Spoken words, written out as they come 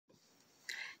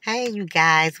Hey, you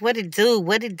guys, what it do?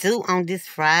 What it do on this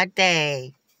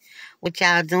Friday? What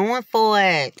y'all doing for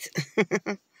it?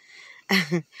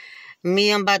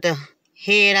 Me, I'm about to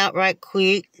head out right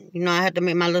quick. I have to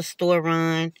make my little store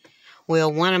run.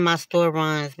 Well, one of my store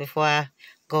runs before I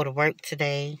go to work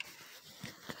today.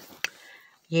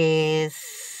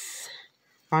 Yes.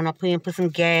 Run up here and put some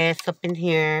gas up in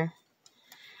here.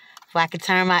 So I can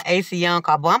turn my AC on,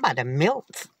 cause boy, I'm about to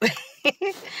melt.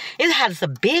 It's hot as a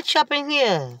bitch up in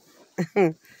here.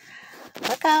 Look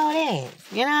at all that.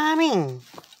 You know what I mean?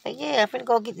 But yeah, I'm finna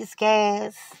go get this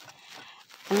gas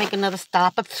and make another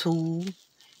stop or two.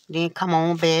 Then come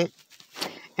on back.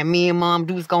 And me and Mom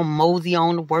Dude's gonna mosey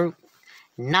on to work.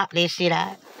 Knock that shit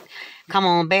out. Come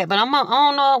on back. But I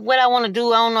don't know what I want to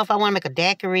do. I don't know if I want to make a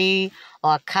daiquiri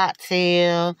or a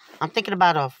cocktail. I'm thinking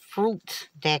about a fruit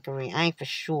daiquiri. I ain't for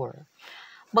sure.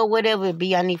 But whatever it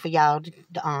be, I need for y'all to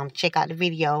check out the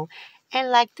video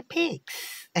and like the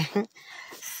pics.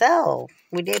 So,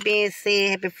 with that being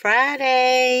said, happy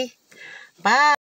Friday. Bye.